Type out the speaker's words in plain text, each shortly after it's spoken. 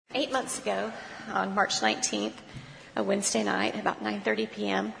8 months ago, on March 19th, a Wednesday night, about 9:30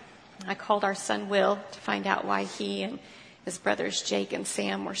 p.m., I called our son Will to find out why he and his brothers Jake and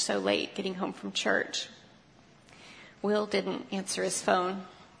Sam were so late getting home from church. Will didn't answer his phone,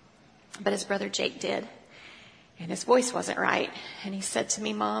 but his brother Jake did. And his voice wasn't right. And he said to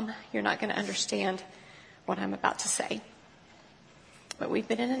me, "Mom, you're not going to understand what I'm about to say. But we've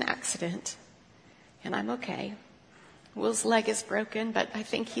been in an accident, and I'm okay. Will's leg is broken, but I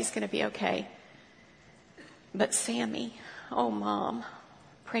think he's going to be okay. But Sammy, oh, Mom,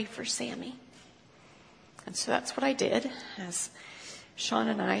 pray for Sammy." And so that's what I did as Sean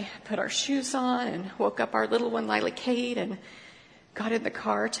and I put our shoes on and woke up our little one, Lila Kate, and got in the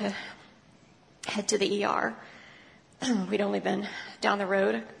car to head to the ER. We'd only been down the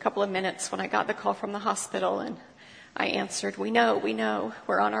road a couple of minutes when I got the call from the hospital, and I answered, we know,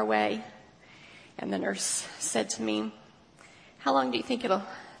 we're on our way." And the nurse said to me, "How long do you think it'll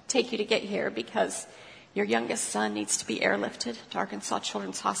take you to get here? Because your youngest son needs to be airlifted to Arkansas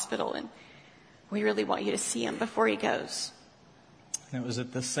Children's Hospital, and we really want you to see him before he goes." It was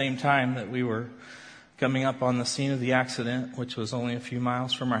at the same time that we were coming up on the scene of the accident, which was only a few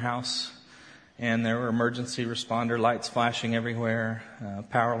miles from our house. And there were emergency responder lights flashing everywhere.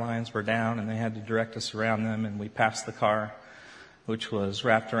 Power lines were down, and they had to direct us around them. And we passed the car, which was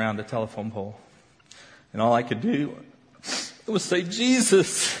wrapped around a telephone pole. And all I could do was say,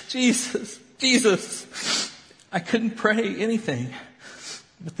 "Jesus, Jesus, Jesus." I couldn't pray anything.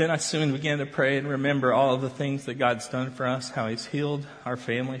 But then I soon began to pray and remember all of the things that God's done for us, how He's healed our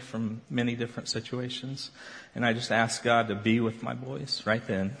family from many different situations. And I just asked God to be with my boys right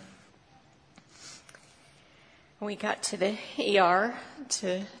then. We got to the ER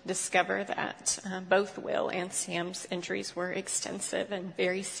to discover that both Will and Sam's injuries were extensive and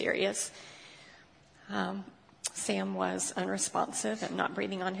very serious. Sam was unresponsive and not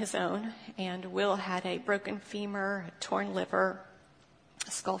breathing on his own, and Will had a broken femur, a torn liver,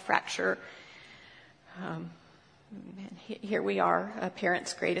 a skull fracture. And here we are, a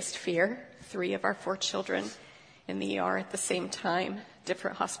parent's greatest fear, 3 of our 4 children in the ER at the same time,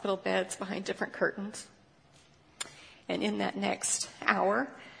 different hospital beds behind different curtains. And in that next hour,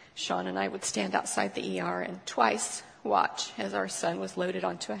 Sean and I would stand outside the ER and twice watch as our son was loaded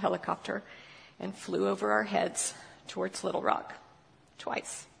onto a helicopter and flew over our heads towards Little Rock.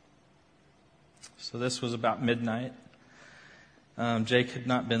 Twice. So this was about midnight. Jake had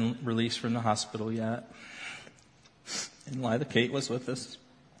not been released from the hospital yet. And Lila Kate was with us.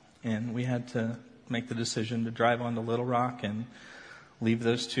 And we had to make the decision to drive on to Little Rock and leave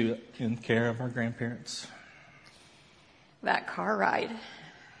those 2 in care of our grandparents. That car ride.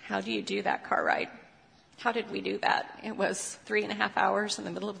 How do you do that car ride? How did we do that? It was 3.5 hours in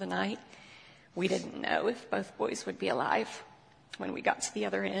the middle of the night. We didn't know if both boys would be alive when we got to the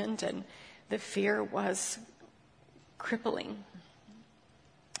other end, and the fear was crippling.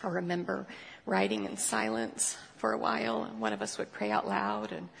 I remember riding in silence for a while, and one of us would pray out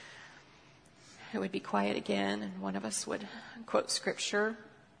loud, and it would be quiet again, and one of us would quote scripture.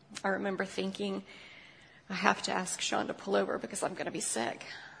 I remember thinking, I have to ask Sean to pull over because I'm going to be sick.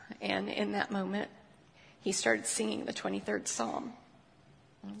 And in that moment, he started singing the 23rd Psalm.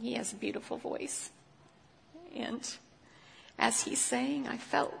 He has a beautiful voice. And as he sang, I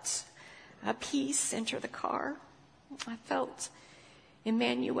felt a peace enter the car. I felt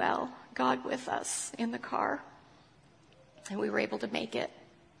Emmanuel, God with us, in the car. And we were able to make it.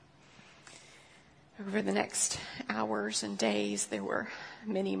 Over the next hours and days, there were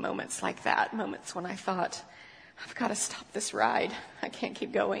many moments like that, moments when I thought, I've got to stop this ride. I can't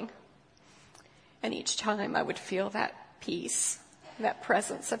keep going. And each time I would feel that peace, that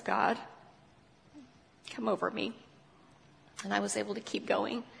presence of God come over me. And I was able to keep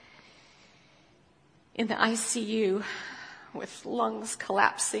going. In the ICU, with lungs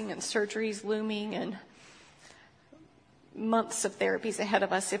collapsing and surgeries looming and months of therapies ahead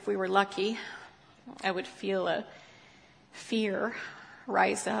of us if we were lucky, I would feel a fear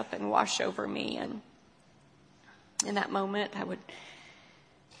rise up and wash over me. And in that moment, I would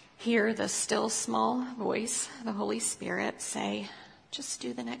hear the still small voice, the Holy Spirit, say, just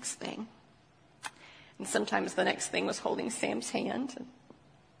do the next thing. And sometimes the next thing was holding Sam's hand. And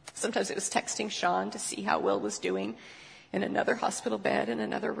sometimes it was texting Sean to see how Will was doing in another hospital bed in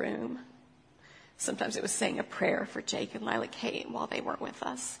another room. Sometimes it was saying a prayer for Jake and Lila Kate while they weren't with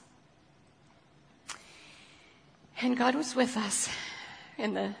us. And God was with us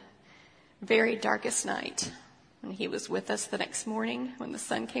in the very darkest night. And He was with us the next morning when the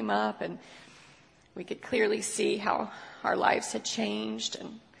sun came up and we could clearly see how our lives had changed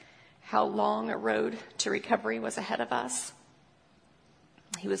and how long a road to recovery was ahead of us.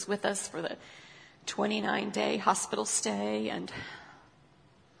 He was with us for the 29-day hospital stay and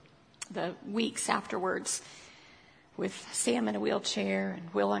the weeks afterwards with Sam in a wheelchair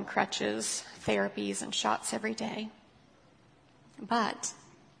and Will on crutches, therapies and shots every day. But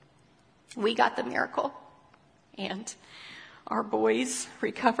we got the miracle, and our boys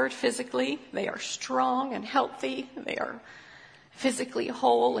recovered physically. They are strong and healthy. They are physically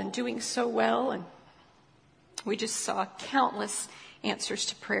whole and doing so well. And we just saw countless answers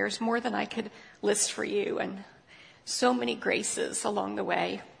to prayers, more than I could list for you, and so many graces along the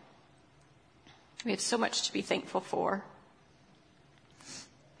way. We have so much to be thankful for.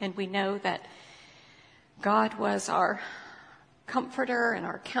 And we know that God was our comforter and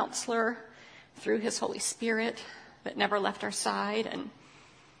our counselor through his Holy Spirit that never left our side, and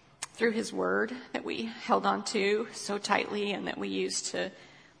through his word that we held on to so tightly and that we used to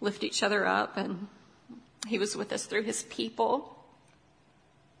lift each other up. And he was with us through his people,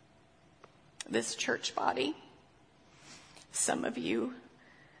 this church body. Some of you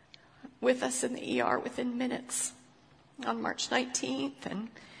with us in the ER within minutes on March 19th, and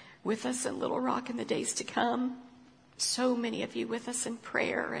with us in Little Rock in the days to come. So many of you with us in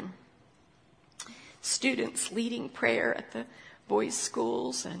prayer, and students leading prayer at the boys'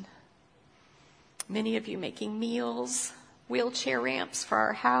 schools, and many of you making meals, wheelchair ramps for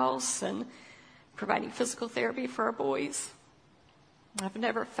our house, and providing physical therapy for our boys. I've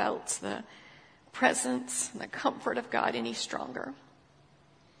never felt the presence and the comfort of God any stronger.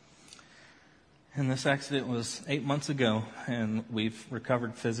 And this accident was 8 months ago, and we've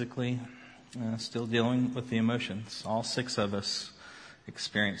recovered physically, still dealing with the emotions. All 6 of us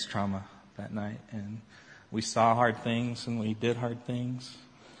experienced trauma that night, and we saw hard things and we did hard things,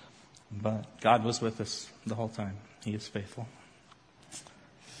 but God was with us the whole time. He is faithful.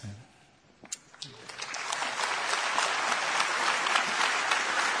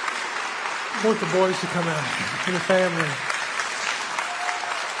 I want the boys to come out and the family.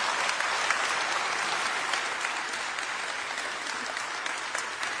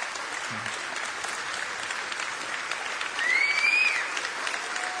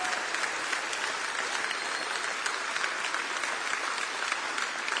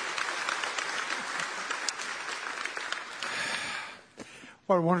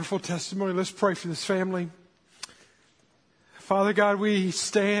 What a wonderful testimony. Let's pray for this family. Father God, we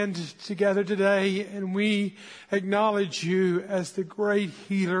stand together today and we acknowledge you as the great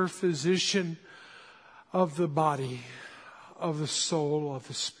healer, physician of the body, of the soul, of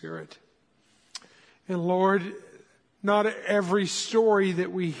the spirit. And Lord, not every story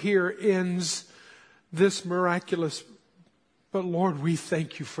that we hear ends this miraculous, but Lord, we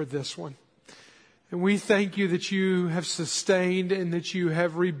thank you for this one. And we thank you that you have sustained and that you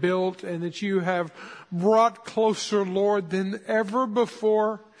have rebuilt and that you have brought closer, Lord, than ever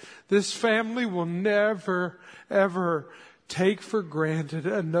before. This family will never, ever take for granted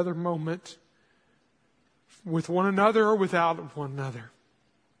another moment with one another or without one another.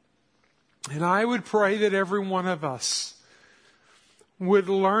 And I would pray that every one of us would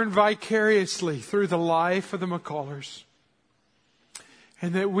learn vicariously through the life of the McCullers,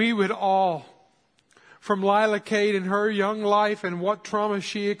 and that we would all, from Lila Kate and her young life and what trauma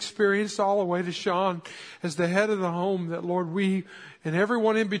she experienced, all the way to Sean as the head of the home, that Lord, we and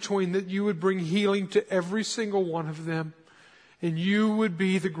everyone in between, that you would bring healing to every single one of them. And you would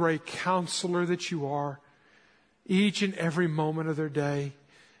be the great counselor that you are each and every moment of their day.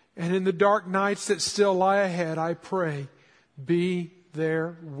 And in the dark nights that still lie ahead, I pray, be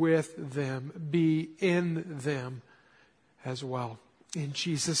there with them. Be in them as well. In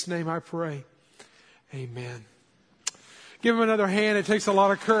Jesus' name I pray. Amen. Give him another hand. It takes a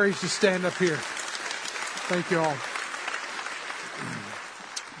lot of courage to stand up here. Thank you all.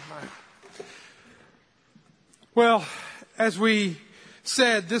 Well, as we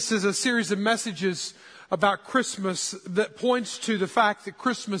said, this is a series of messages about Christmas that points to the fact that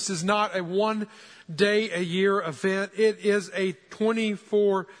Christmas is not a one-day-a-year event. It is a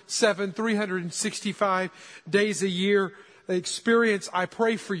 24/7, 365 days a year experience. I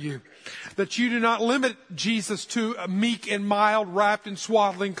pray for you that you do not limit Jesus to a meek and mild, wrapped in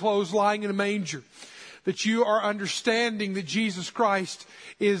swaddling clothes, lying in a manger. That you are understanding that Jesus Christ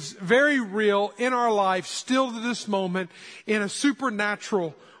is very real in our life, still to this moment, in a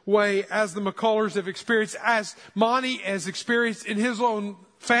supernatural way, as the McCullers have experienced, as Monty has experienced in his own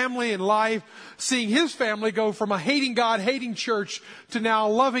family and life, seeing his family go from a hating God, hating church to now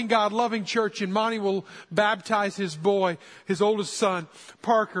loving God, loving church. And Monty will baptize his boy, his oldest son,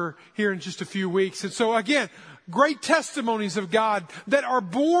 Parker, here in just a few weeks. And so again, great testimonies of God that are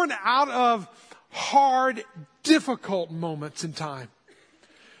born out of hard, difficult moments in time.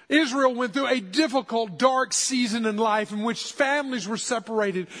 Israel went through a difficult, dark season in life in which families were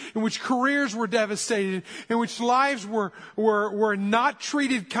separated, in which careers were devastated, in which lives were not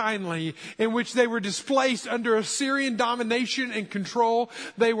treated kindly, in which they were displaced under Assyrian domination and control.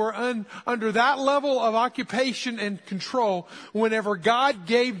 They were under that level of occupation and control whenever God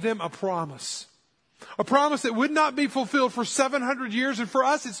gave them a promise. A promise that would not be fulfilled for 700 years, and for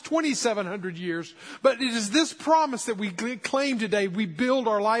us it's 2,700 years. But it is this promise that we claim today, we build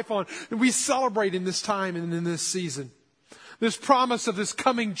our life on, and we celebrate in this time and in this season. This promise of this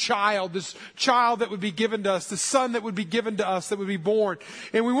coming child, this child that would be given to us, the son that would be given to us, that would be born.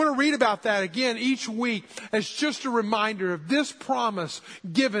 And we want to read about that again each week as just a reminder of this promise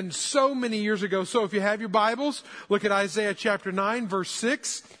given so many years ago. So if you have your Bibles, look at Isaiah chapter 9, verse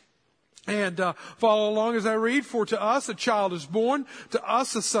 6. And follow along as I read. For to us a child is born, to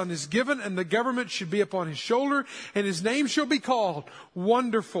us a son is given, and the government should be upon his shoulder, and his name shall be called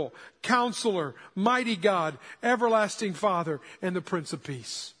Wonderful, Counselor, Mighty God, Everlasting Father, and the Prince of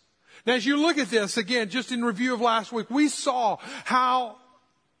Peace. Now as you look at this, again, just in review of last week, we saw how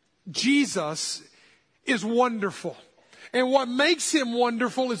Jesus is wonderful. And what makes him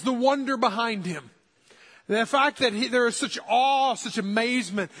wonderful is the wonder behind him. The fact that there is such awe, such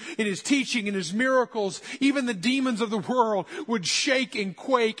amazement in his teaching and his miracles, even the demons of the world would shake and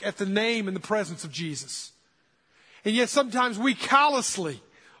quake at the name and the presence of Jesus. And yet sometimes we callously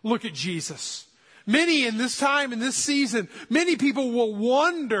look at Jesus. Many in this time, in this season, many people will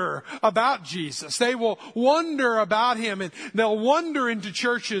wonder about Jesus. They will wonder about him, and they'll wander into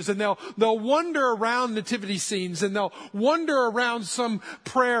churches, and they'll wander around nativity scenes, and they'll wander around some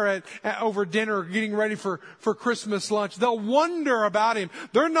prayer over dinner, getting ready for Christmas lunch. They'll wonder about him.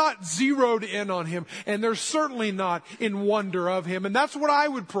 They're not zeroed in on him, and they're certainly not in wonder of him. And that's what I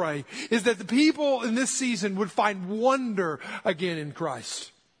would pray, is that the people in this season would find wonder again in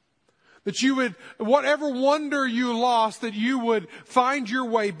Christ. That you would, whatever wonder you lost, that you would find your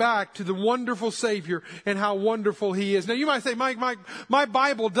way back to the wonderful Savior and how wonderful he is. Now you might say, Mike, my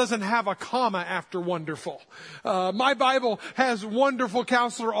Bible doesn't have a comma after wonderful. My Bible has Wonderful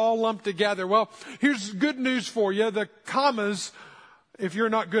Counselor all lumped together. Well, here's good news for you. The commas, if you're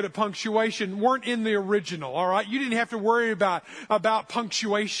not good at punctuation, weren't in the original, all right? You didn't have to worry about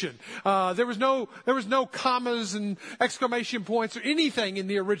punctuation. There was no commas and exclamation points or anything in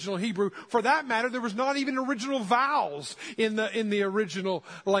the original Hebrew. For that matter, there was not even original vowels in the original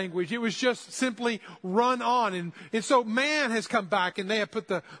language. It was just simply run on. And so man has come back and they have put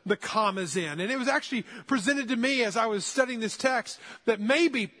the commas in. And it was actually presented to me as I was studying this text that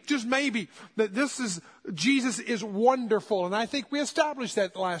maybe, just maybe, that Jesus is wonderful. And I think we established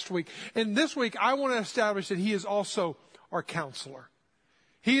that last week. And this week, I want to establish that he is also our counselor.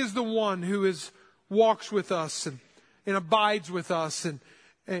 He is the one who walks with us and abides with us and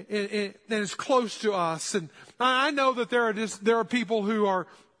is close to us. And I know that there are people who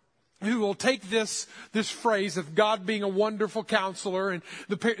will take this phrase of God being a wonderful counselor and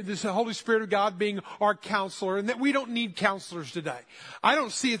this Holy Spirit of God being our counselor, and that we don't need counselors today. I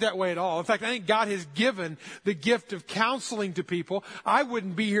don't see it that way at all. In fact, I think God has given the gift of counseling to people. I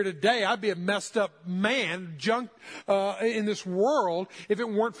wouldn't be here today. I'd be a messed up man, junk in this world, if it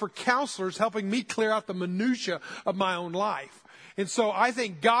weren't for counselors helping me clear out the minutia of my own life. And so I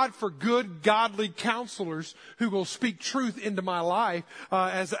thank God for good, godly counselors who will speak truth into my life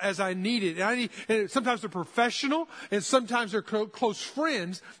as I need it. And sometimes they're professional, and sometimes they're close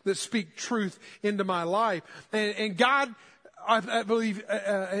friends that speak truth into my life. And God, I believe,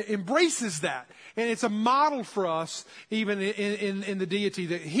 embraces that. And it's a model for us, even in the deity,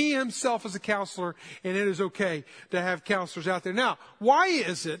 that he himself is a counselor, and it is okay to have counselors out there. Now, why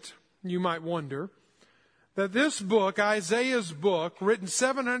is it, you might wonder, that this book, Isaiah's book, written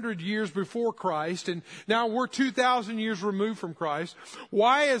 700 years before Christ, and now we're 2,000 years removed from Christ,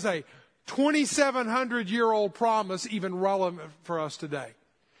 why is a 2,700-year-old promise even relevant for us today?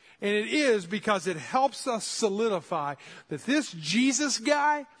 And it is because it helps us solidify that this Jesus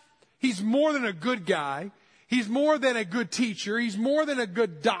guy, he's more than a good guy. He's more than a good teacher. He's more than a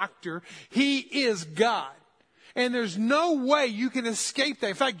good doctor. He is God. And there's no way you can escape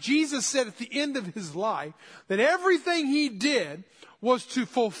that. In fact, Jesus said at the end of his life that everything he did was to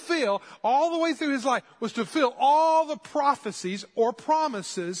fulfill, all the way through his life, was to fulfill all the prophecies or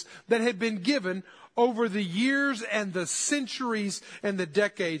promises that had been given over the years and the centuries and the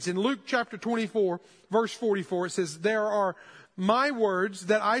decades. In Luke chapter 24, verse 44, it says, "There are my words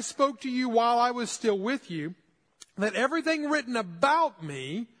that I spoke to you while I was still with you, that everything written about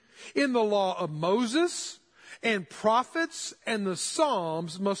me in the law of Moses and prophets and the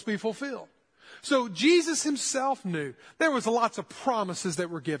Psalms must be fulfilled." So Jesus himself knew there was lots of promises that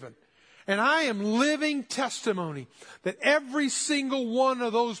were given. And I am living testimony that every single one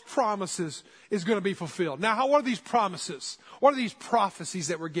of those promises is going to be fulfilled. Now, what are these promises? What are these prophecies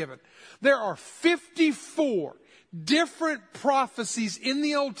that were given? There are 54 different prophecies in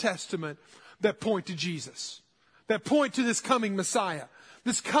the Old Testament that point to Jesus, that point to this coming Messiah,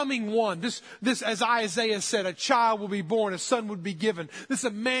 this coming one. This, as Isaiah said, a child will be born, a son would be given. This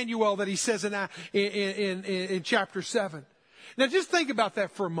Emmanuel that he says in chapter 7. Now, just think about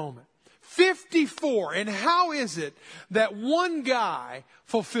that for a moment. 54. And how is it that one guy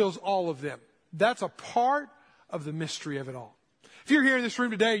fulfills all of them? That's a part of the mystery of it all. If you're here in this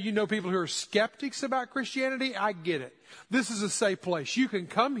room today, you know people who are skeptics about Christianity. I get it. This is a safe place. You can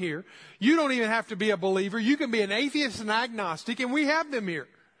come here. You don't even have to be a believer. You can be an atheist and agnostic, and we have them here.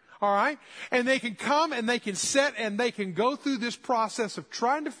 All right? And they can come and they can sit and they can go through this process of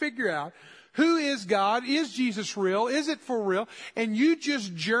trying to figure out who is God? Is Jesus real? Is it for real? And you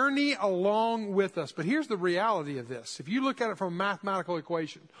just journey along with us. But here's the reality of this. If you look at it from a mathematical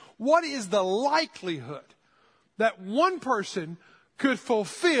equation, what is the likelihood that one person could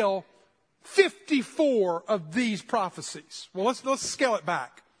fulfill 54 of these prophecies? Well, let's scale it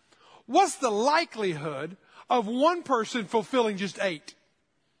back. What's the likelihood of one person fulfilling just 8?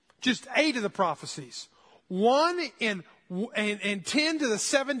 Just 8 of the prophecies. 1 in 10 to the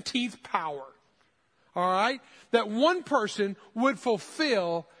 17th power. All right? That one person would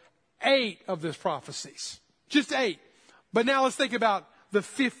fulfill 8 of these prophecies. Just 8. But now let's think about the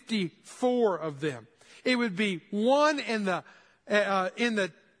 54 of them. It would be 1 in the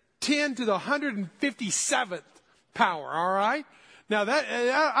 10 to the 157th power. All right? Now that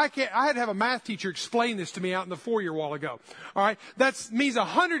I had to have a math teacher explain this to me out in the foyer a while ago. All right? That means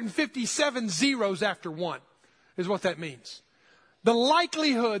 157 zeros after 1. Is what that means. The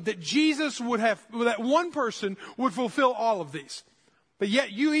likelihood that Jesus would have, that one person would fulfill all of these. But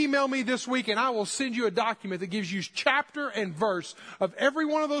yet you email me this week and I will send you a document that gives you chapter and verse of every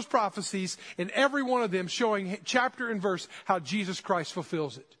one of those prophecies and every one of them showing chapter and verse how Jesus Christ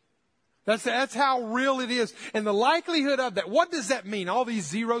fulfills it. That's how real it is. And the likelihood of that, what does that mean? All these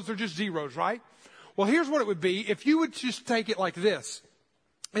zeros are just zeros, right? Well, here's what it would be if you would just take it like this.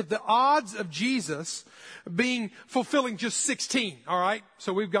 If the odds of Jesus fulfilling just 16, all right?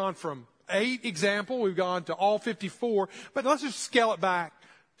 So we've gone from 8 example, we've gone to all 54, but let's just scale it back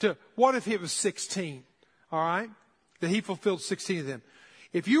to what if it was 16, all right? That he fulfilled 16 of them.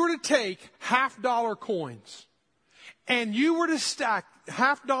 If you were to take $50 coins and you were to stack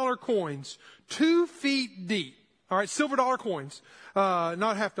 $50 coins 2 feet deep, all right, silver dollar coins, not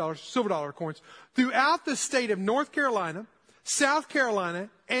 $50, silver dollar coins, throughout the state of North Carolina, South Carolina,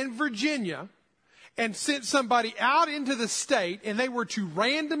 and Virginia, and sent somebody out into the state, and they were to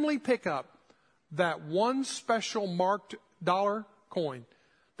randomly pick up that one special marked dollar coin,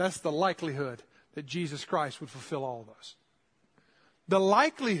 that's the likelihood that Jesus Christ would fulfill all of those. The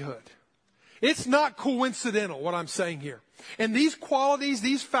likelihood. It's not coincidental what I'm saying here. And these qualities,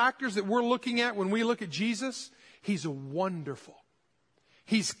 these factors that we're looking at when we look at Jesus, he's wonderful.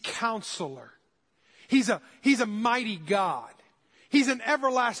 He's counselor. He's a mighty God. He's an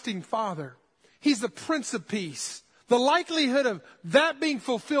everlasting Father. He's the Prince of Peace. The likelihood of that being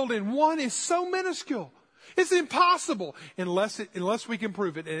fulfilled in one is so minuscule. It's impossible unless we can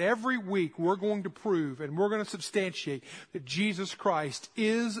prove it. And every week we're going to prove and we're going to substantiate that Jesus Christ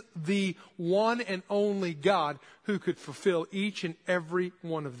is the one and only God who could fulfill each and every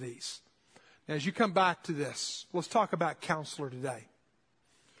one of these. Now, as you come back to this, let's talk about counselor today.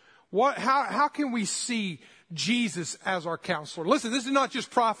 How can we see Jesus as our counselor? Listen, this is not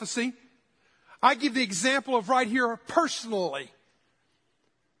just prophecy. I give the example of right here personally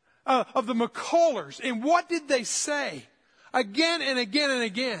of the McCullers. And what did they say again and again and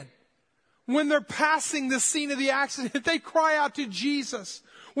again? When they're passing the scene of the accident, they cry out to Jesus.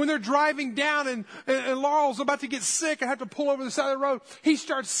 When they're driving down and Laurel's about to get sick and have to pull over the side of the road, he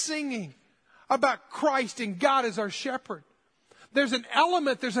starts singing about Christ and God as our shepherd. There's an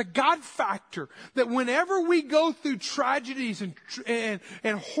element, there's a God factor that whenever we go through tragedies and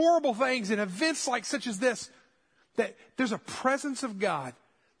horrible things and events like such as this, that there's a presence of God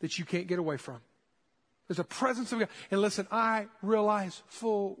that you can't get away from. There's a presence of God. And listen, I realize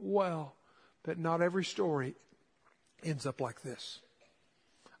full well that not every story ends up like this.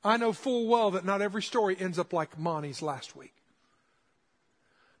 I know full well that not every story ends up like Monty's last week.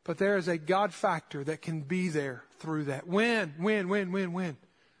 But there is a God factor that can be there through that. When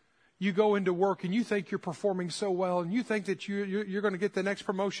you go into work and you think you're performing so well and you think that you're going to get the next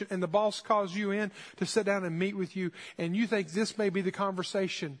promotion and the boss calls you in to sit down and meet with you and you think this may be the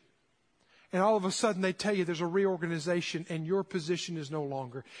conversation. And all of a sudden they tell you there's a reorganization and your position is no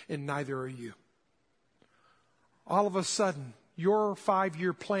longer, and neither are you. All of a sudden, your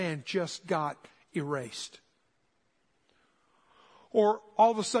 5-year plan just got erased. Or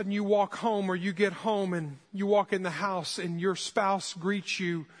all of a sudden you walk home, or you get home and you walk in the house and your spouse greets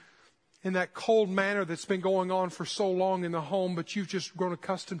you in that cold manner that's been going on for so long in the home, but you've just grown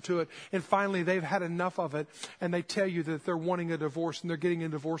accustomed to it. And finally they've had enough of it, and they tell you that they're wanting a divorce and they're getting a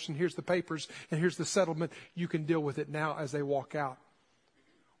divorce, and here's the papers and here's the settlement. You can deal with it now as they walk out.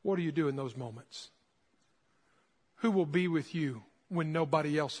 What do you do in those moments? Who will be with you when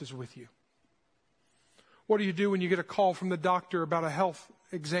nobody else is with you? What do you do when you get a call from the doctor about a health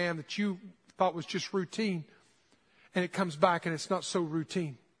exam that you thought was just routine, and it comes back and it's not so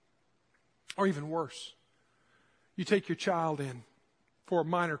routine? Or even worse, you take your child in for a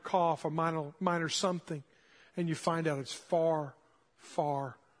minor cough, a minor something, and you find out it's far,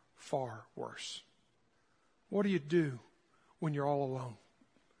 far, far worse. What do you do when you're all alone?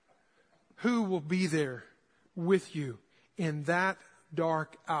 Who will be there with you in that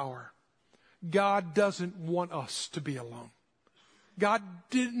dark hour? God doesn't want us to be alone. God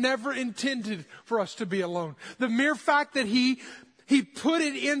never intended for us to be alone. The mere fact that He put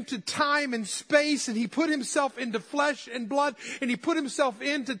it into time and space, and He put Himself into flesh and blood, and He put Himself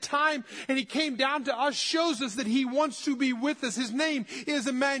into time, and He came down to us, shows us that He wants to be with us. His name is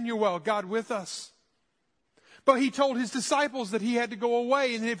Emmanuel, God with us. But He told His disciples that He had to go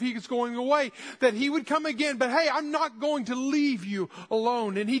away, and if He was going away, that He would come again. But hey, I'm not going to leave you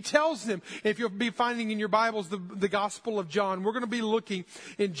alone. And He tells them, if you'll be finding in your Bibles the Gospel of John, we're going to be looking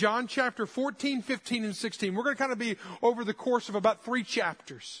in John chapter 14, 15, and 16. We're going to kind of be over the course of about 3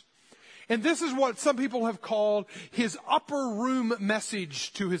 chapters. And this is what some people have called His upper room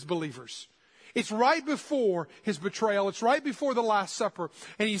message to His believers. It's right before His betrayal. It's right before the Last Supper.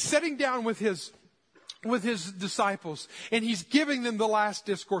 And He's sitting down with His disciples, and He's giving them the last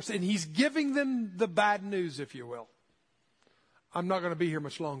discourse, and He's giving them the bad news, if you will. I'm not going to be here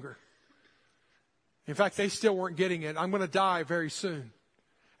much longer. In fact, they still weren't getting it. I'm going to die very soon,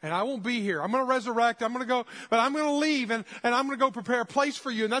 and I won't be here. I'm going to resurrect. I'm going to go, but I'm going to leave, and I'm going to go prepare a place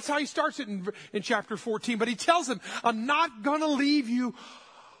for you. And that's how He starts it in chapter 14. But He tells them, I'm not going to leave you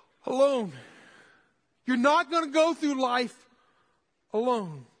alone. You're not going to go through life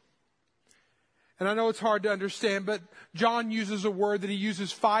alone. And I know it's hard to understand, but John uses a word that he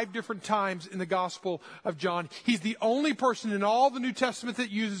uses 5 different times in the Gospel of John. He's the only person in all the New Testament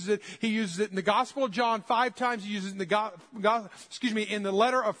that uses it. He uses it in the Gospel of John 5 times. He uses it in the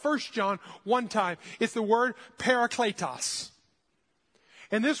letter of 1 John 1 time. It's the word parakletos.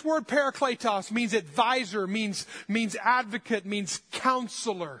 And this word parakletos means advisor, means advocate, means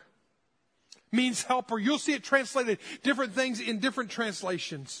counselor, means helper. You'll see it translated different things in different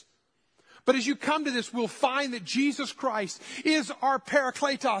translations. But as you come to this, we'll find that Jesus Christ is our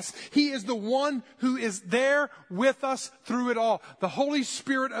Parakletos. He is the one who is there with us through it all. The Holy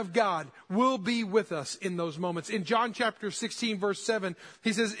Spirit of God will be with us in those moments. In John chapter 16, verse 7,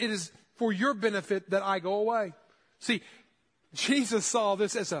 He says, it is for your benefit that I go away. See, Jesus saw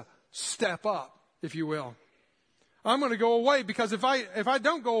this as a step up, if you will. I'm going to go away because if I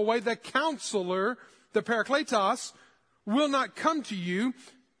don't go away, the counselor, the Parakletos, will not come to you.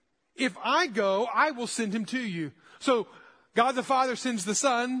 If I go, I will send Him to you. So God the Father sends the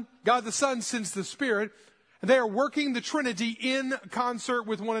Son. God the Son sends the Spirit. And they are working the Trinity in concert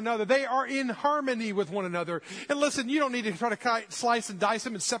with one another. They are in harmony with one another. And listen, you don't need to try to slice and dice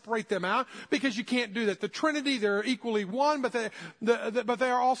them and separate them out, because you can't do that. The Trinity, they're equally one, but they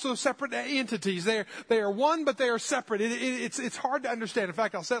are also separate entities. They are one, but they are separate. It's hard to understand. In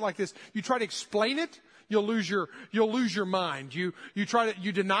fact, I'll say it like this. You try to explain it, you'll lose your mind. You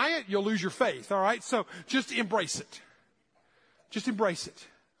deny it, you'll lose your faith. All right? So just embrace it. Just embrace it.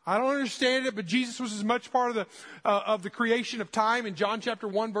 I don't understand it, but Jesus was as much part of the creation of time. In John chapter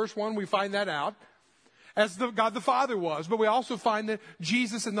 1, verse 1, we find that out, as God the Father was. But we also find that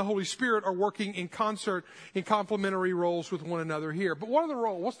Jesus and the Holy Spirit are working in concert, in complementary roles with one another here. But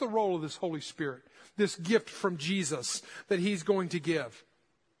what's the role of this Holy Spirit, this gift from Jesus that He's going to give?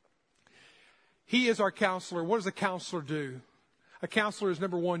 He is our counselor. What does a counselor do? A counselor is,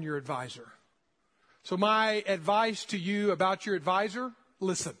 number one, your advisor. So my advice to you about your advisor: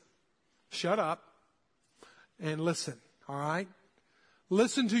 listen. Shut up and listen. All right?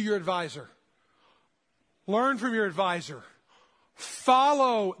 Listen to your advisor. Learn from your advisor.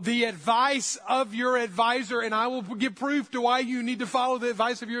 Follow the advice of your advisor, and I will give proof to why you need to follow the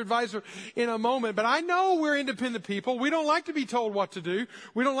advice of your advisor in a moment. But I know we're independent people. We don't like to be told what to do.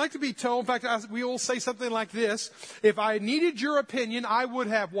 We don't like to be told. In fact, we will say something like this: if I needed your opinion, I would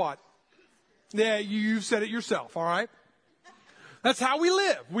have what? Yeah, you've said it yourself, all right? That's how we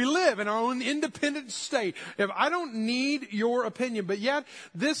live. We live in our own independent state. If I don't need your opinion, but yet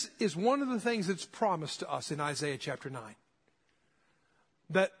this is one of the things that's promised to us in Isaiah chapter 9.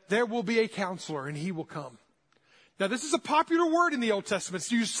 That there will be a counselor and he will come. Now, this is a popular word in the Old Testament.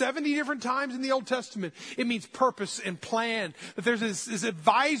 It's used 70 different times in the Old Testament. It means purpose and plan. That there's this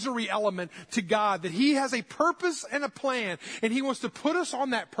advisory element to God. That he has a purpose and a plan. And he wants to put us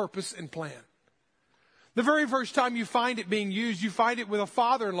on that purpose and plan. The very first time you find it being used, you find it with a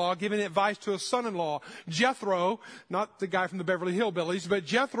father-in-law giving advice to a son-in-law. Jethro, not the guy from the Beverly Hillbillies, but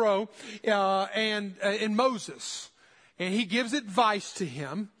Jethro and Moses. And he gives advice to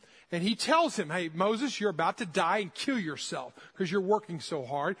him. And he tells him, hey, Moses, you're about to die and kill yourself because you're working so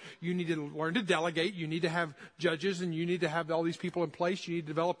hard. You need to learn to delegate. You need to have judges and you need to have all these people in place. You need to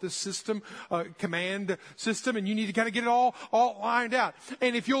develop this system, command system, and you need to kind of get it all ironed out.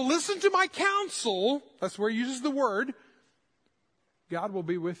 And if you'll listen to my counsel, that's where he uses the word, God will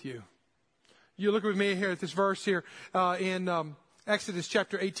be with you. You look with me here at this verse here in Exodus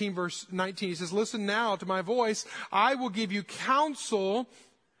chapter 18, verse 19. He says, listen now to my voice. I will give you counsel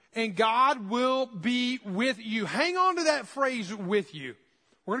and God will be with you. Hang on to that phrase, with you.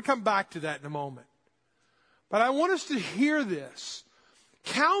 We're going to come back to that in a moment. But I want us to hear this.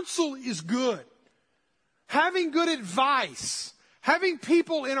 Counsel is good. Having good advice, having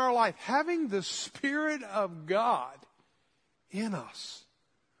people in our life, having the Spirit of God in us.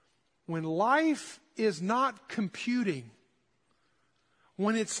 When life is not computing,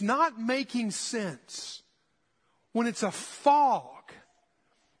 when it's not making sense, when it's a fog,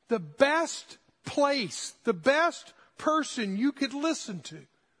 the best place, the best person you could listen to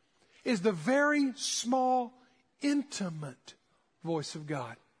is the very small, intimate voice of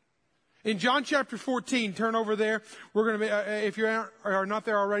God. In John chapter 14, turn over there. We're going to be, if you are not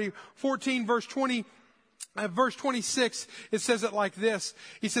there already, 14 verse 20, verse 26, it says it like this.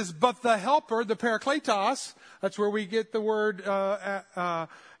 He says, but the helper, the Parakletos, that's where we get the word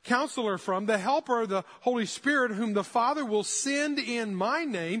counselor from, the helper, the Holy Spirit, whom the Father will send in my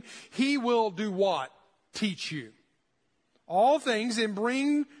name, he will do what? Teach you all things and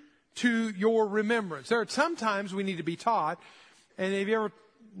bring to your remembrance. There are some times we need to be taught. And have you ever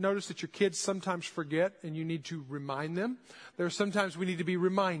noticed that your kids sometimes forget and you need to remind them? There are sometimes we need to be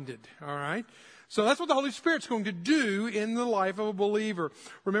reminded. All right. So that's what the Holy Spirit's going to do in the life of a believer.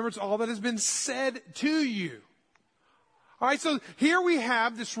 Remember, it's all that has been said to you. All right, so here we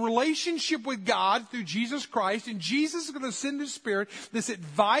have this relationship with God through Jesus Christ, and Jesus is going to send His Spirit, this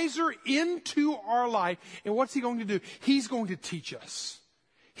advisor, into our life. And what's He going to do? He's going to teach us.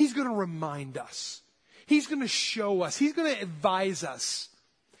 He's going to remind us. He's going to show us. He's going to advise us.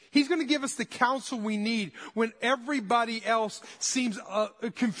 He's going to give us the counsel we need when everybody else seems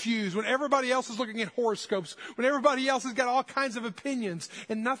confused, when everybody else is looking at horoscopes, when everybody else has got all kinds of opinions,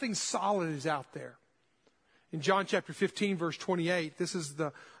 and nothing solid is out there. In John chapter 15, verse 28, this is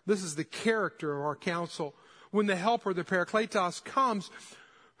the character of our counsel. When the helper, the Parakletos, comes,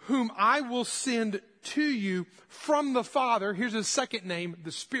 whom I will send to you from the Father, here's his second name,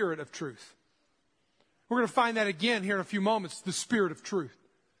 the Spirit of truth. We're going to find that again here in a few moments, the Spirit of truth.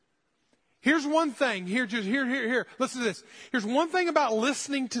 Here's one thing, here, listen to this. Here's one thing about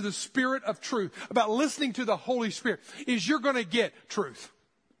listening to the Spirit of truth, about listening to the Holy Spirit, is you're going to get truth.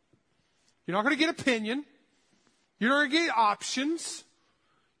 You're not going to get opinion. You're not going to get options.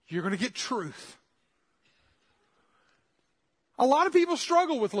 You're going to get truth. A lot of people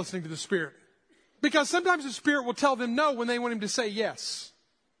struggle with listening to the Spirit because sometimes the Spirit will tell them no when they want Him to say yes.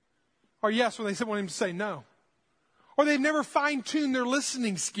 Or yes when they want Him to say no. Or they've never fine-tuned their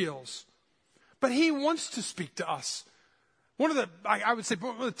listening skills. But He wants to speak to us. I would say,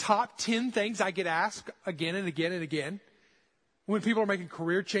 one of the top 10 things I get asked again and again and again when people are making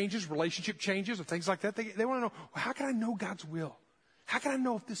career changes, relationship changes, or things like that, they want to know, well, how can I know God's will? How can I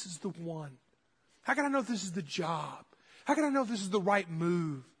know if this is the one? How can I know if this is the job? How can I know if this is the right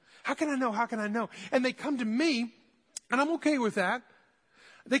move? How can I know? How can I know? And they come to me, and I'm okay with that.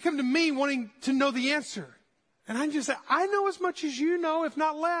 They come to me wanting to know the answer. And I just say, I know as much as you know, if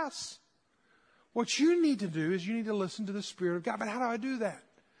not less. What you need to do is you need to listen to the Spirit of God. But how do I do that?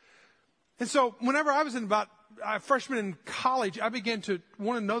 And so whenever I was in about a freshman in college, I began to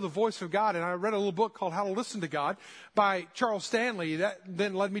want to know the voice of God. And I read a little book called How to Listen to God by Charles Stanley. That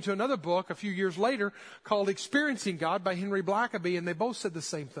then led me to another book a few years later called Experiencing God by Henry Blackaby. And they both said the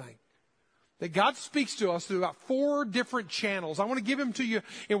same thing. That God speaks to us through about 4 different channels. I want to give them to you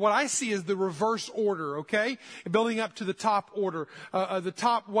in what I see as the reverse order, okay? Building up to the top order, the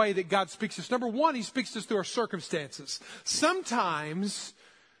top way that God speaks to us. Number 1, He speaks to us through our circumstances. Sometimes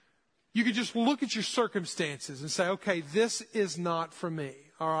You could just look at your circumstances and say, okay, this is not for me.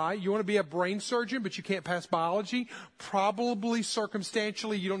 All right. You want to be a brain surgeon, but you can't pass biology? Probably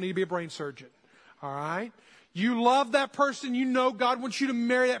circumstantially, you don't need to be a brain surgeon. All right. You love that person. You know God wants you to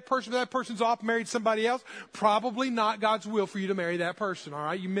marry that person, but that person's off, married somebody else. Probably not God's will for you to marry that person. All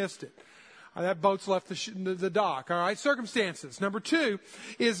right. You missed it. That boat's left the dock. All right. Circumstances. Number 2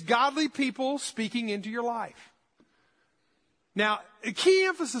 is godly people speaking into your life. Now, a key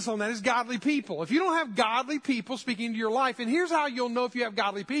emphasis on that is godly people. If you don't have godly people speaking into your life, and here's how you'll know if you have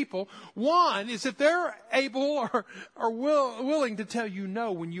godly people. One is if they're able or willing to tell you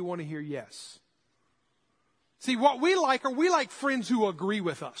no when you want to hear yes. See, what we like friends who agree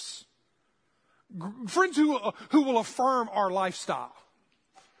with us. Friends who will affirm our lifestyle.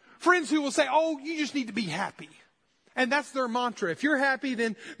 Friends who will say, oh, you just need to be happy. And that's their mantra. If you're happy,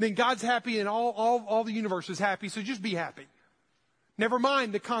 then God's happy and all the universe is happy, so just be happy. Never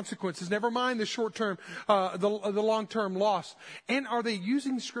mind the consequences. Never mind the short-term, the long-term loss. And are they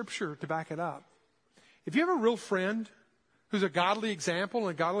using Scripture to back it up? If you have a real friend who's a godly example and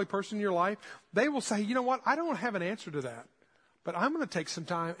a godly person in your life, they will say, you know what, I don't have an answer to that. But I'm going to take some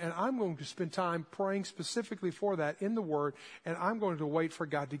time and I'm going to spend time praying specifically for that in the Word. And I'm going to wait for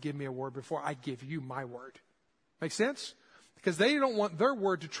God to give me a word before I give you my word. Make sense? Because they don't want their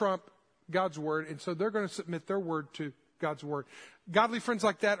word to trump God's word. And so they're going to submit their word to God's word. Godly friends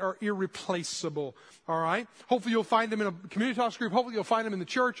like that are irreplaceable. All right? Hopefully you'll find them in a community talks group. Hopefully you'll find them in the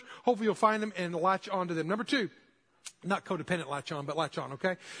church. Hopefully you'll find them and latch on to them. Number 2, not codependent latch on, but latch on,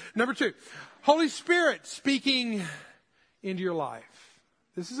 okay? Number 2, Holy Spirit speaking into your life.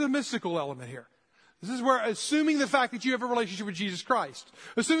 This is a mystical element here. This is where, assuming the fact that you have a relationship with Jesus Christ,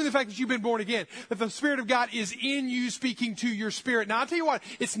 assuming the fact that you've been born again, that the Spirit of God is in you speaking to your spirit. Now, I'll tell you what,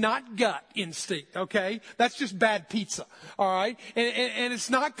 it's not gut instinct, okay? That's just bad pizza, all right? And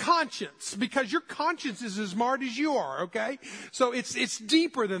it's not conscience, because your conscience is as smart as you are, okay? So it's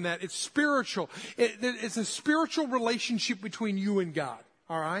deeper than that. It's spiritual. It's a spiritual relationship between you and God,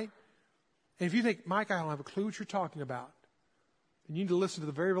 all right? And if you think, Mike, I don't have a clue what you're talking about, you need to listen to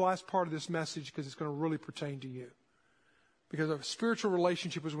the very last part of this message because it's going to really pertain to you. Because a spiritual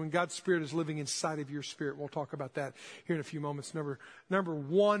relationship is when God's Spirit is living inside of your spirit. We'll talk about that here in a few moments. Number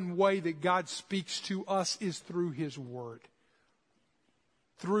one way that God speaks to us is through His Word.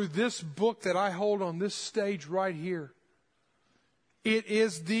 Through this book that I hold on this stage right here. It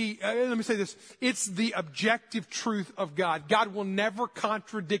is let me say this, it's the objective truth of God. God will never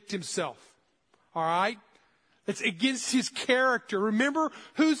contradict Himself. All right? It's against His character. Remember,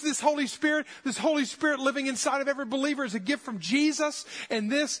 who's this Holy Spirit? This Holy Spirit living inside of every believer is a gift from Jesus,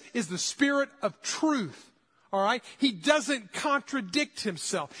 and this is the Spirit of truth. All right? He doesn't contradict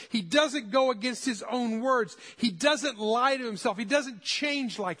Himself. He doesn't go against His own words. He doesn't lie to Himself. He doesn't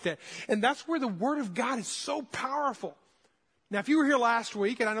change like that. And that's where the Word of God is so powerful. Now, if you were here last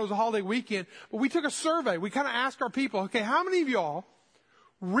week, and I know it was a holiday weekend, but we took a survey. We kind of asked our people, okay, how many of y'all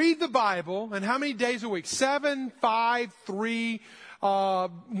read the Bible, and how many days a week? 7, 5, 3,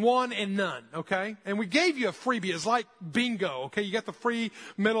 1, and none, okay? And we gave you a freebie. It's like bingo, okay? You got the free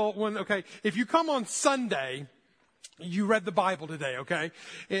middle one, okay? If you come on Sunday, you read the Bible today, okay?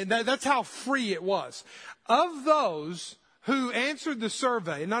 And that's how free it was. Of those who answered the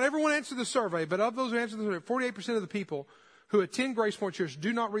survey, and not everyone answered the survey, but of those who answered the survey, 48% of the people who attend Grace Point Church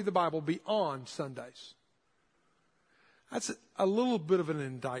do not read the Bible beyond Sundays. That's a little bit of an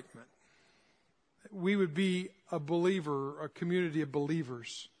indictment. We would be a believer, a community of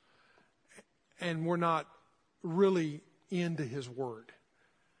believers, and we're not really into His Word.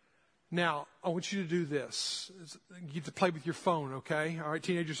 Now, I want you to do this. You get to play with your phone, okay? All right,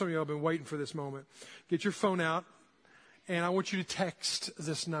 teenagers, some of you have been waiting for this moment. Get your phone out, and I want you to text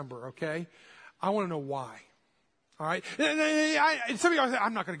this number, okay? I want to know why. All right? Some of you are saying,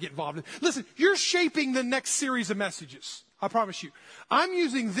 I'm not going to get involved in it. Listen, you're shaping the next series of messages. I promise you. I'm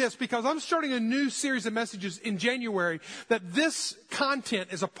using this because I'm starting a new series of messages in January that this content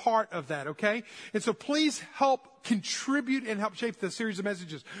is a part of that, okay? And so please help contribute and help shape the series of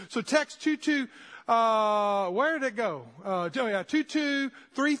messages. So text 22, where did it go?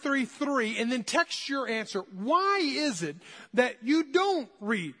 22333, and then text your answer. Why is it that you don't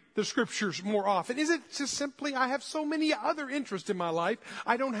read the Scriptures more often? Is it just simply, I have so many other interests in my life,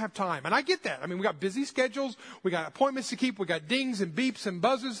 I don't have time? And I get that. I mean, we got busy schedules, we got appointments to keep, we got dings and beeps and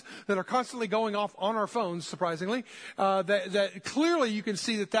buzzes that are constantly going off on our phones, surprisingly. That clearly you can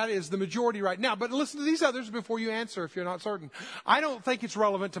see that is the majority right now. But listen to these others before you answer if you're not certain. I don't think it's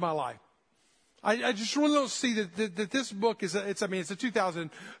relevant to my life. I just really don't see that this book is, it's a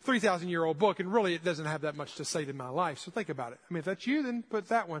 3,000 year old book, and really it doesn't have that much to say to my life. So think about it. I mean, if that's you, then put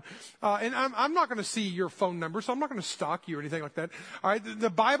that one. And I'm not going to see your phone number, so I'm not going to stalk you or anything like that. All right.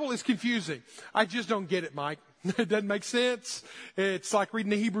 The Bible is confusing. I just don't get it, Mike. It doesn't make sense. It's like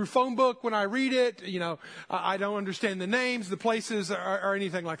reading the Hebrew phone book when I read it. I don't understand the names, the places, or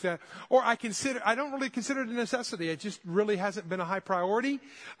anything like that. Or I don't really consider it a necessity. It just really hasn't been a high priority.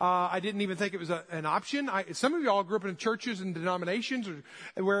 I didn't even think it was an option. Some of you all grew up in churches and denominations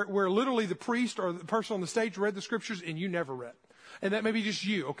where literally the priest or the person on the stage read the scriptures and you never read. And that may be just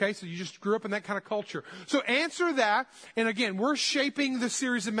you, okay? So you just grew up in that kind of culture. So answer that. And again, we're shaping the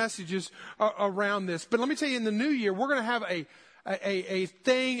series of messages around this. But let me tell you, in the new year, we're going to have a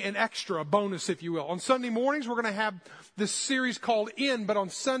thing, an extra, a bonus, if you will. On Sunday mornings, we're going to have this series called In. But on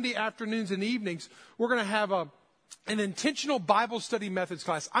Sunday afternoons and evenings, we're going to have an intentional Bible study methods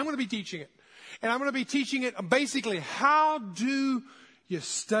class. I'm going to be teaching it. And I'm going to be teaching it basically how do you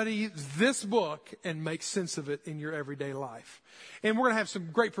study this book and make sense of it in your everyday life. And we're going to have some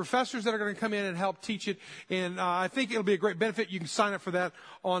great professors that are going to come in and help teach it. And I think it'll be a great benefit. You can sign up for that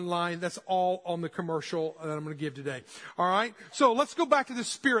online. That's all on the commercial that I'm going to give today. All right? So let's go back to the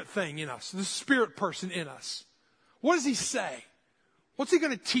spirit thing in us, the spirit person in us. What does he say? What's he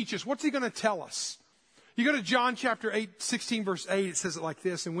going to teach us? What's he going to tell us? You go to John chapter 8, 16, verse 8. It says it like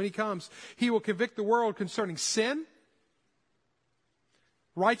this. And when he comes, he will convict the world concerning sin,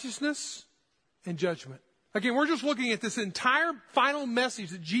 righteousness, and judgment. Again, we're just looking at this entire final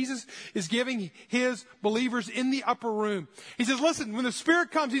message that Jesus is giving his believers in the upper room. He says, listen, when the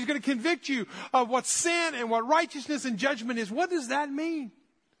Spirit comes, he's going to convict you of what sin and what righteousness and judgment is. What does that mean?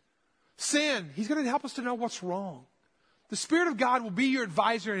 Sin, he's going to help us to know what's wrong. The Spirit of God will be your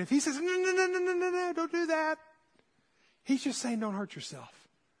advisor. And if he says, no, don't do that, he's just saying don't hurt yourself.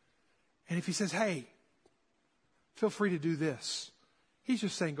 And if he says, hey, feel free to do this, he's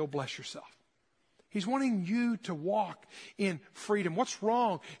just saying go bless yourself. He's wanting you to walk in freedom. What's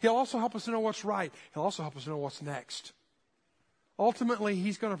wrong? He'll also help us to know what's right. He'll also help us to know what's next. Ultimately,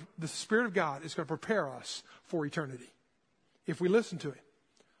 the Spirit of God is going to prepare us for eternity if we listen to Him.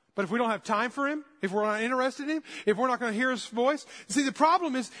 But if we don't have time for Him, if we're not interested in Him, if we're not going to hear His voice, see, the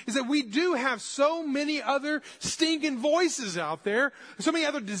problem is that we do have so many other stinking voices out there, so many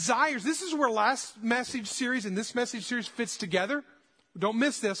other desires. This is where last message series and this message series fits together. Don't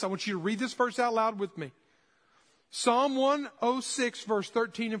miss this. I want you to read this verse out loud with me. Psalm 106, verse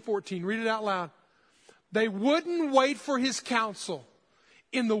 13 and 14. Read it out loud. They wouldn't wait for his counsel.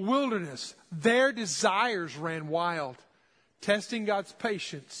 In the wilderness, their desires ran wild, testing God's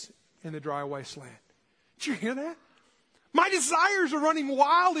patience in the dry wasteland. Did you hear that? My desires are running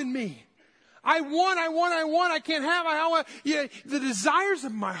wild in me. I want. I can't have. The desires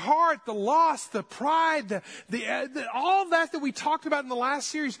of my heart, the lust, the pride, all that we talked about in the last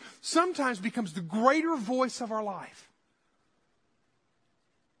series sometimes becomes the greater voice of our life.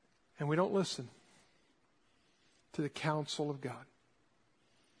 And we don't listen to the counsel of God.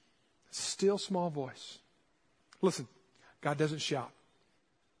 Still small voice. Listen, God doesn't shout.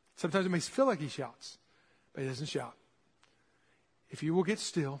 Sometimes it may feel like he shouts, but he doesn't shout. If you will get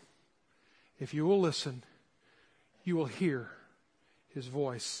still, if you will listen, you will hear his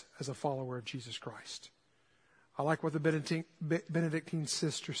voice as a follower of Jesus Christ. I like what the Benedictine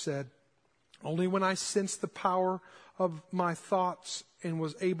sister said. Only when I sensed the power of my thoughts and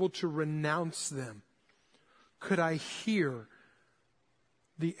was able to renounce them could I hear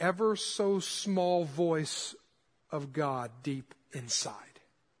the ever so small voice of God deep inside.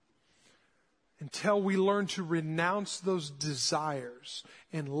 Until we learn to renounce those desires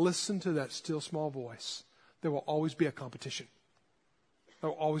and listen to that still small voice, there will always be a competition. There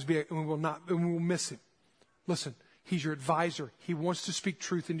will always be, and we will miss him. Listen, he's your advisor. He wants to speak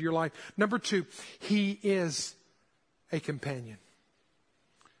truth into your life. Number 2, he is a companion.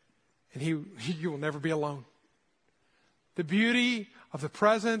 And you will never be alone. The beauty of the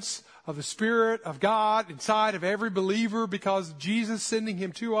presence of the Spirit of God inside of every believer because of Jesus sending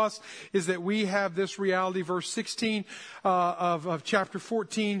him to us is that we have this reality. Verse 16 of chapter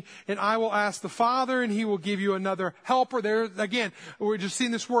 14, and I will ask the Father and he will give you another helper. There again, we're just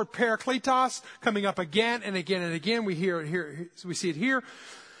seeing this word parakletos coming up again and again and again. We hear it here, we see it here.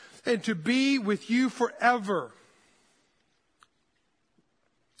 And to be with you forever.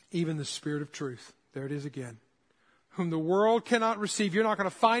 Even the Spirit of truth. There it is again. Whom the world cannot receive. You're not going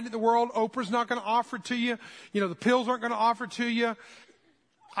to find it in the world. Oprah's not going to offer it to you. The pills aren't going to offer it to you.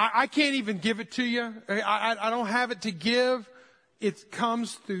 I can't even give it to you. I don't have it to give. It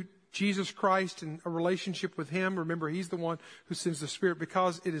comes through Jesus Christ and a relationship with Him, remember He's the one who sends the Spirit,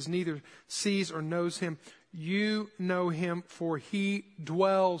 because it is neither sees or knows Him. You know Him, for He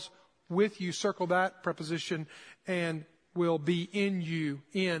dwells with you. Circle that preposition. And will be in you.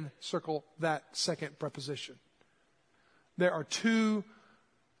 In, circle that second preposition. There are two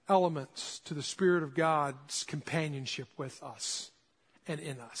elements to the Spirit of God's companionship with us and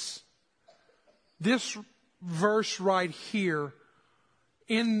in us. This verse right here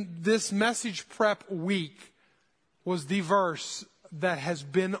in this message prep week was the verse that has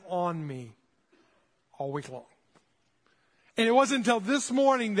been on me all week long. And it wasn't until this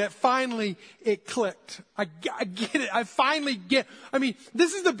morning that finally it clicked. I get it. I finally get. I mean,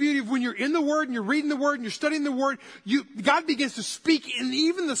 this is the beauty of when you're in the Word and you're reading the Word and you're studying the Word. God begins to speak in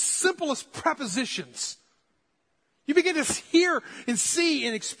even the simplest prepositions. You begin to hear and see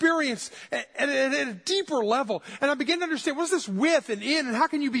and experience at a deeper level. And I begin to understand, what is this with and in? And how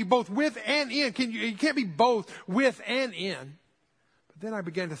can you be both with and in? You can't be both with and in. But then I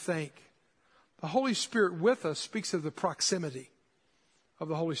began to think, the Holy Spirit with us speaks of the proximity of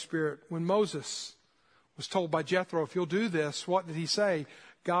the Holy Spirit. When Moses was told by Jethro, if you'll do this, what did he say?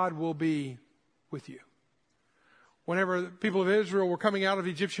 God will be with you. Whenever the people of Israel were coming out of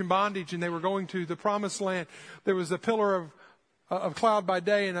Egyptian bondage and they were going to the promised land, there was a pillar of cloud by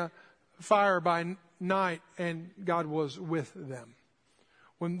day and a fire by night, and God was with them.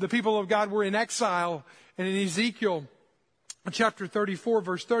 When the people of God were in exile, and in Ezekiel chapter 34,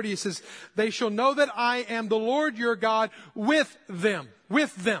 verse 30, it says, they shall know that I am the Lord your God with them.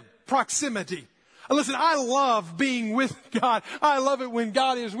 With them. Proximity. Listen, I love being with God. I love it when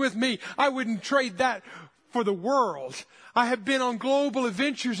God is with me. I wouldn't trade that for the world. I have been on global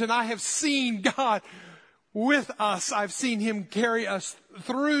adventures and I have seen God with us. I've seen Him carry us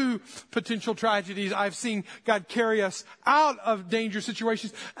through potential tragedies. I've seen God carry us out of dangerous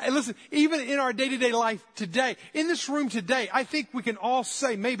situations. And listen, even in our day-to-day life today, in this room today, I think we can all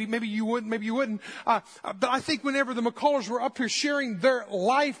say, maybe you wouldn't, maybe you wouldn't, but I think whenever the McCullers were up here sharing their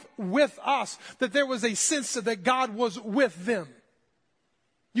life with us, that there was a sense that God was with them.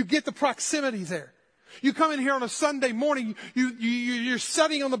 You get the proximity there. You come in here on a Sunday morning, you're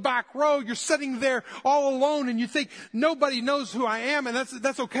sitting on the back row, you're sitting there all alone, and you think, nobody knows who I am, and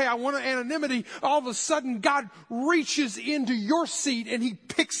that's okay, I want anonymity. All of a sudden, God reaches into your seat, and He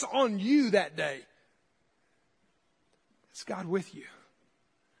picks on you that day. It's God with you.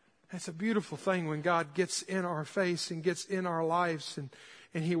 It's a beautiful thing when God gets in our face and gets in our lives,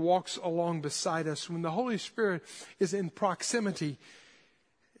 and He walks along beside us. When the Holy Spirit is in proximity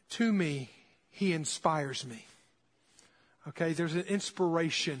to me, He inspires me. Okay, there's an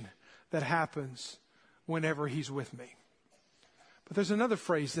inspiration that happens whenever He's with me. But there's another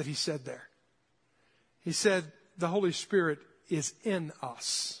phrase that He said there. He said the Holy Spirit is in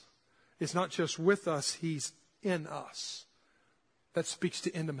us. It's not just with us, He's in us. That speaks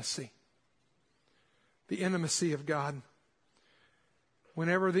to intimacy. The intimacy of God.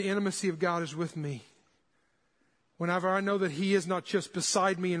 Whenever the intimacy of God is with me, whenever I know that He is not just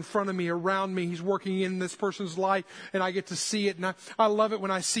beside me, in front of me, around me, He's working in this person's life, and I get to see it. And I love it when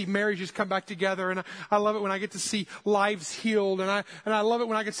I see marriages come back together, and I love it when I get to see lives healed, and I love it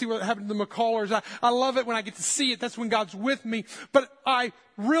when I get to see what happened to the McCullers. I love it when I get to see it. That's when God's with me. But I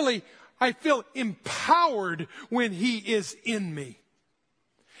feel empowered when He is in me.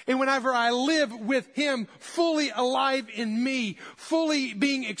 And whenever I live with Him fully alive in me, fully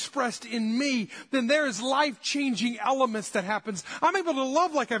being expressed in me, then there is life-changing elements that happens. I'm able to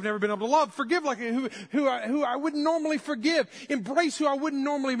love like I've never been able to love, forgive like who I wouldn't normally forgive, embrace who I wouldn't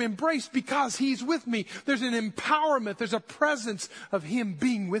normally embrace because He's with me. There's an empowerment, there's a presence of Him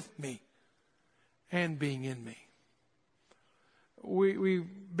being with me and being in me. We've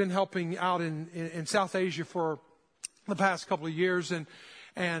been helping out in South Asia for the past couple of years,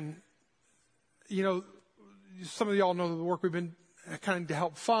 and, you know, some of y'all know the work we've been kind of to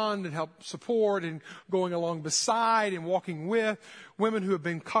help fund and help support and going along beside and walking with women who have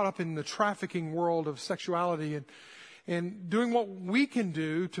been caught up in the trafficking world of sexuality and doing what we can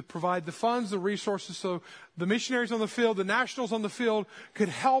do to provide the funds, the resources, so the missionaries on the field, the nationals on the field could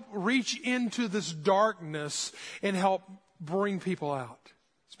help reach into this darkness and help bring people out.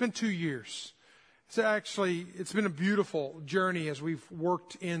 It's been 2 years. It's been a beautiful journey as we've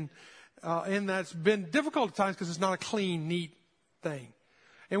worked in that's been difficult at times because it's not a clean, neat thing.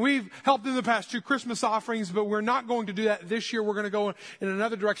 And we've helped in the past 2 Christmas offerings, but we're not going to do that this year. We're going to go in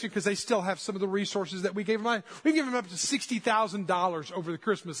another direction because they still have some of the resources that we gave them. We've given them up to $60,000 over the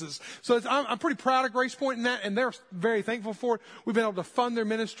Christmases. So I'm pretty proud of Grace Point in that, and they're very thankful for it. We've been able to fund their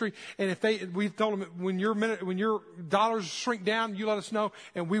ministry, and we told them when your dollars shrink down, you let us know,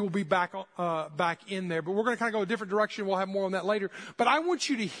 and we will be back in there. But we're going to kind of go a different direction. We'll have more on that later. But I want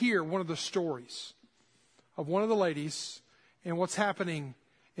you to hear one of the stories of one of the ladies and what's happening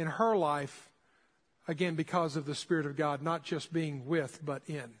in her life, again, because of the Spirit of God, not just being with, but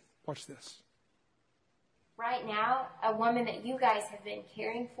in. Watch this. Right now, a woman that you guys have been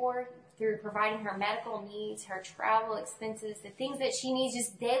caring for through providing her medical needs, her travel expenses, the things that she needs,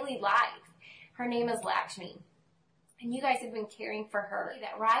 just daily life. Her name is Lakshmi. And you guys have been caring for her.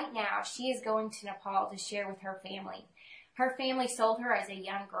 That right now, she is going to Nepal to share with her family. Her family sold her as a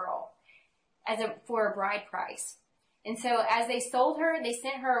young girl for a bride price. And so as they sold her, they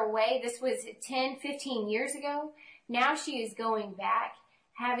sent her away. This was 10, 15 years ago. Now she is going back,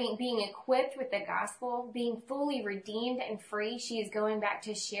 being equipped with the gospel, being fully redeemed and free. She is going back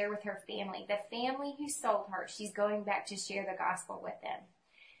to share with her family. The family who sold her, she's going back to share the gospel with them.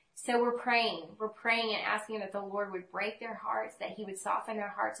 So we're praying and asking that the Lord would break their hearts, that he would soften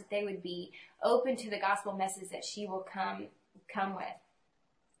their hearts, that they would be open to the gospel message that she will come with.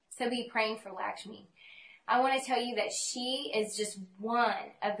 So be praying for Lakshmi. I want to tell you that she is just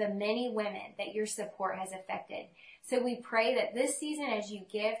one of the many women that your support has affected. So we pray that this season, as you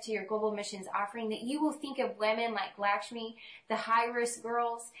give to your Global Missions offering, that you will think of women like Lakshmi, the high-risk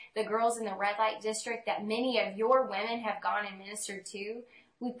girls, the girls in the red light district that many of your women have gone and ministered to.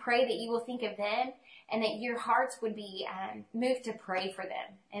 We pray that you will think of them and that your hearts would be moved to pray for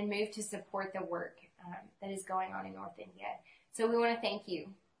them and moved to support the work that is going on in North India. So we want to thank you.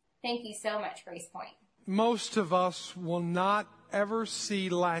 Thank you so much, Grace Point. Most of us will not ever see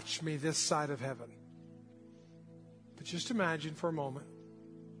Lakshmi this side of heaven. But just imagine for a moment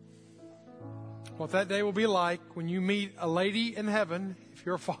what that day will be like when you meet a lady in heaven, if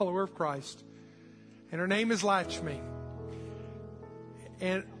you're a follower of Christ, and her name is Lakshmi.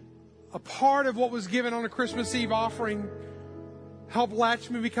 And a part of what was given on a Christmas Eve offering helped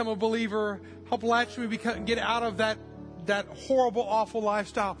Lakshmi become a believer, helped Lakshmi get out of that horrible, awful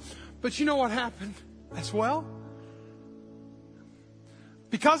lifestyle. But you know what happened as well?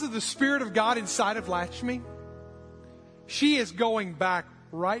 Because of the Spirit of God inside of Lakshmi, she is going back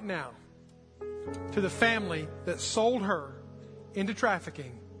right now to the family that sold her into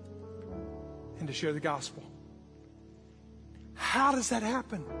trafficking and to share the gospel. How does that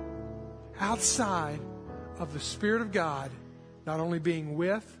happen? Outside of the Spirit of God not only being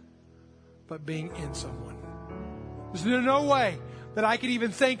with, but being in someone. There's no way that I could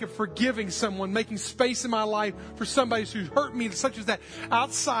even think of forgiving someone, making space in my life for somebody who's hurt me such as that,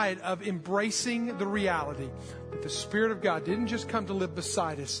 outside of embracing the reality that the Spirit of God didn't just come to live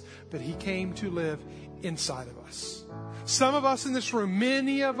beside us, but He came to live inside of us. Some of us in this room,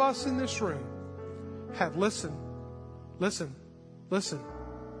 many of us in this room, have listened,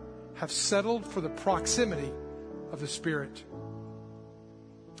 have settled for the proximity of the Spirit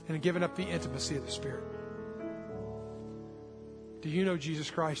and given up the intimacy of the Spirit. Do you know Jesus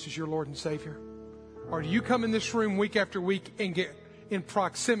Christ as your Lord and Savior? Or do you come in this room week after week and get in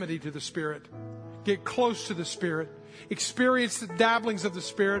proximity to the Spirit, get close to the Spirit, experience the dabblings of the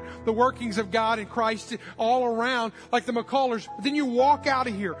Spirit, the workings of God in Christ all around like the McCullers, but then you walk out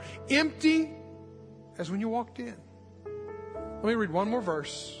of here empty as when you walked in? Let me read one more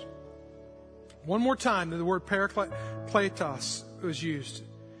verse. One more time that the word parakletos was used.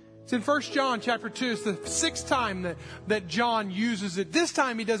 It's in 1 John chapter 2. It's the 6th time that John uses it. This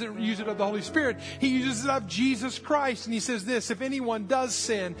time he doesn't use it of the Holy Spirit. He uses it of Jesus Christ. And he says this: if anyone does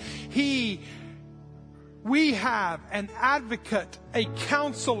sin, we have an advocate, a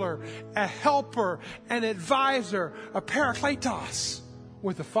counselor, a helper, an advisor, a parakletos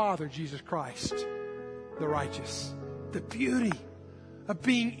with the Father, Jesus Christ, the righteous. The beauty of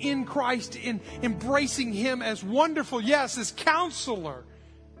being in Christ, in embracing Him as wonderful, yes, as counselor,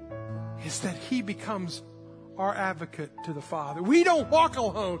 is that He becomes our advocate to the Father. We don't walk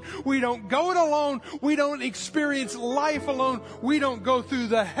alone. We don't go it alone. We don't experience life alone. We don't go through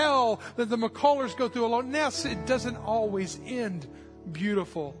the hell that the McCullers go through alone. Yes, it doesn't always end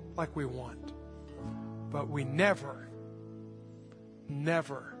beautiful like we want. But we never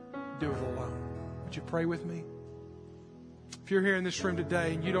do it alone. Would you pray with me? If you're here in this room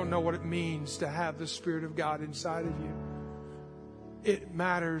today and you don't know what it means to have the Spirit of God inside of you, it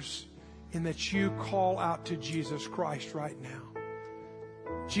matters in that you call out to Jesus Christ right now.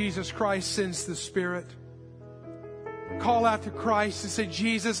 Jesus Christ sends the Spirit. call out to Christ and say,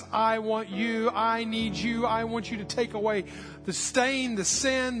 Jesus, I want you. I need you. I want you to take away the stain, the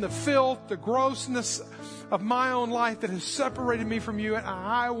sin, the filth, the grossness of my own life that has separated me from you. And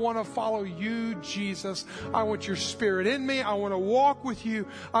I want to follow you, Jesus. I want your Spirit in me. I want to walk with you.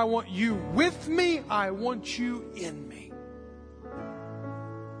 I want you with me. I want you in me.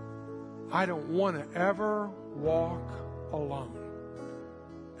 I don't want to ever walk alone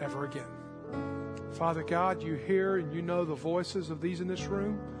ever again. Father God, you hear and you know the voices of these in this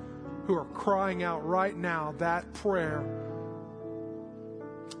room who are crying out right now that prayer.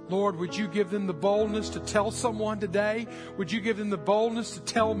 Lord, would you give them the boldness to tell someone today? Would you give them the boldness to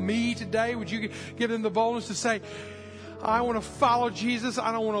tell me today? Would you give them the boldness to say, I want to follow Jesus.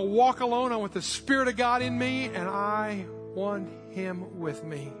 I don't want to walk alone. I want the Spirit of God in me, and I want Him with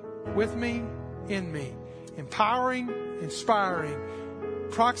me, in me, empowering, inspiring,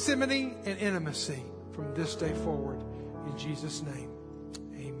 proximity and intimacy from this day forward. In Jesus' name,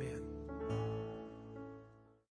 amen.